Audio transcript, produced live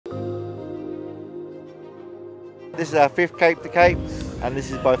This is our 5th Cape to Cape, and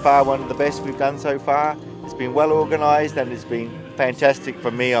this is by far one of the best we've done so far. It's been well organised and it's been fantastic for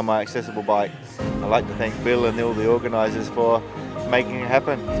me on my accessible bike. I'd like to thank Bill and all the organisers for making it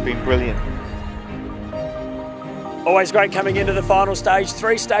happen. It's been brilliant. Always great coming into the final stage.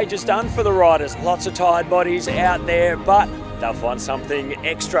 3 stages done for the riders. Lots of tired bodies out there, but they'll find something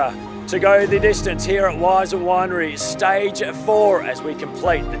extra to go the distance here at Wise Winery. Stage 4 as we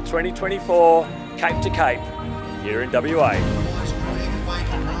complete the 2024 Cape to Cape here in WA.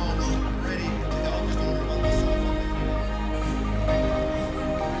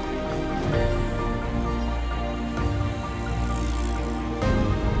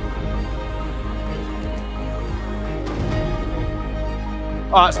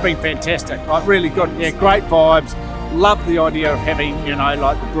 Oh, it's been fantastic. Like really good, yeah, great vibes. Love the idea of having, you know,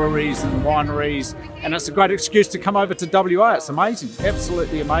 like the breweries and the wineries, and it's a great excuse to come over to WA. It's amazing,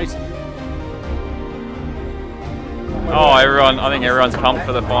 absolutely amazing. Oh, I think everyone's pumped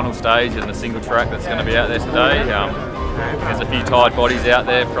for the final stage and the single track that's going to be out there today. There's a few tired bodies out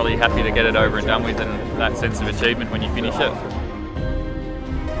there, probably happy to get it over and done with, and that sense of achievement when you finish it.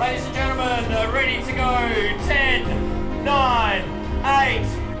 Ladies and gentlemen, ready to go. 10, 9, 8,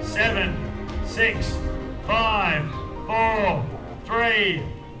 7, 6, 5, 4, 3,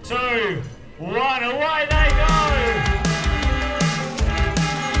 2, 1. Away they go!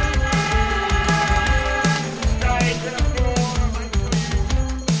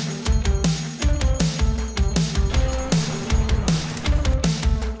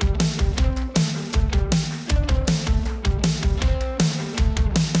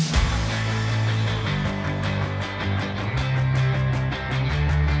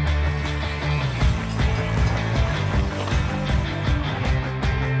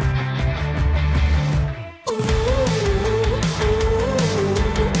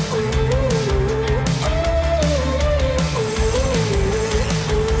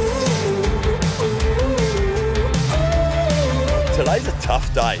 Today's a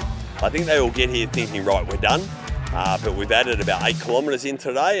tough day. I think they all get here thinking, right, we're done. But we've added about 8 kilometres in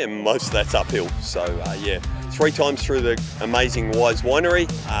today, and most of that's uphill. So yeah, 3 times through the amazing Wise Winery,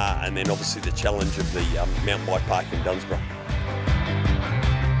 and then obviously the challenge of the mountain bike park in Dunsborough.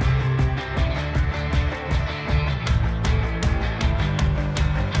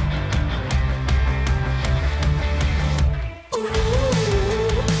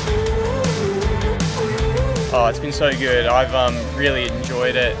 Oh, it's been so good. I've really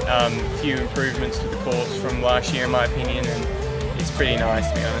enjoyed it. Few improvements to the course from last year in my opinion, and it's pretty nice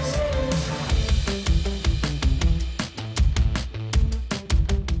to be honest.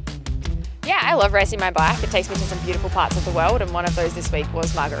 Yeah, I love racing my bike. It takes me to some beautiful parts of the world, and one of those this week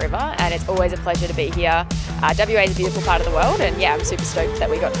was Margaret River, and it's always a pleasure to be here. WA is a beautiful part of the world, and yeah, I'm super stoked that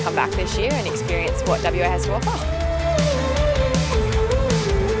we got to come back this year and experience what WA has to offer.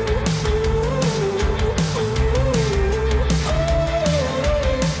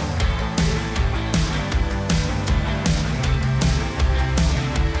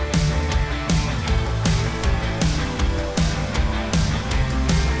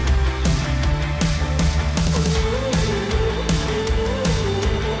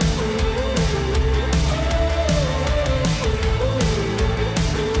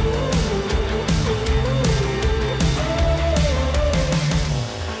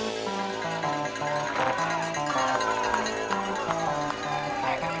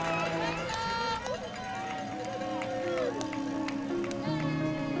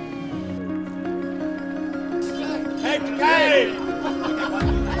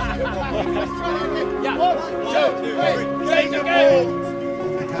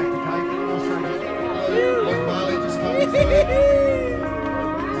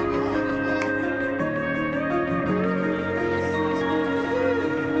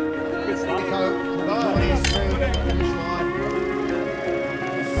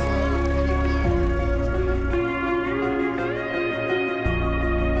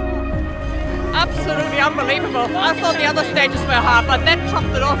 Absolutely unbelievable. I thought the other stages were hard, but that topped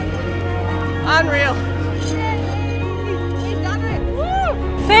it off. Unreal. We've done it.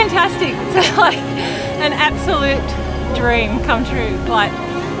 Woo! Fantastic. It's like an absolute dream come true. Like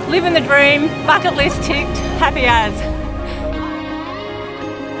living the dream, bucket list ticked, happy as.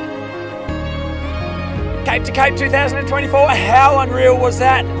 Cape to Cape 2024, how unreal was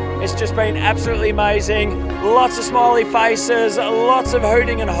that? It's just been absolutely amazing. Lots of smiley faces, lots of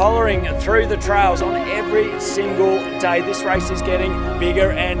hooting and hollering through the trails on every single day. This race is getting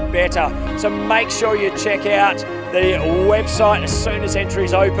bigger and better. So make sure you check out the website as soon as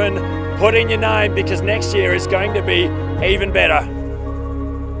entries open. Put in your name because next year is going to be even better.